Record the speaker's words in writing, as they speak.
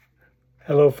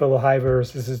Hello, fellow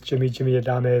Hivers. This is Jimmy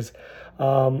Adames.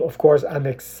 Of course, I'm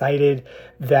excited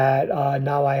that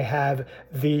now I have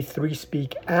the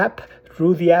 3Speak app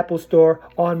through the Apple Store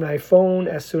on my phone.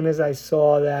 As soon as I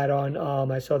saw that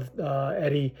I saw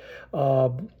Eddie uh,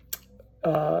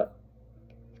 uh,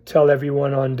 tell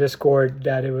everyone on Discord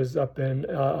that it was up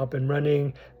and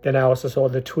running. Then I also saw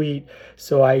the tweet,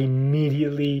 so I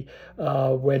immediately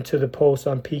went to the post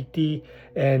on Peak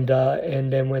and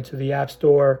then went to the App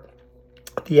Store,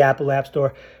 the Apple App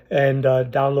Store, and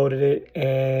downloaded it.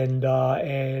 And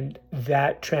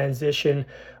that transition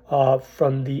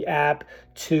from the app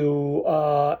to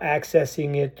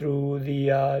accessing it through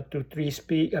the through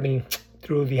 3Speak,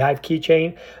 through the Hive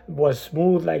keychain, was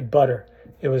smooth like butter.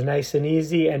 It was nice and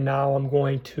easy, and now I'm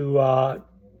going to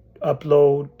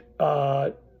upload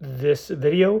this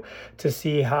video to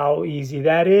see how easy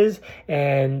that is,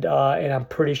 and I'm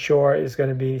pretty sure it's going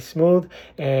to be smooth.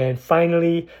 And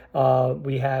finally,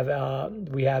 we have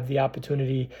the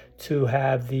opportunity to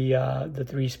have the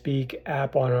 3Speak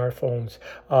app on our phones.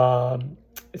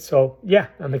 So yeah,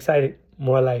 I'm excited.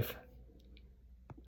 More life.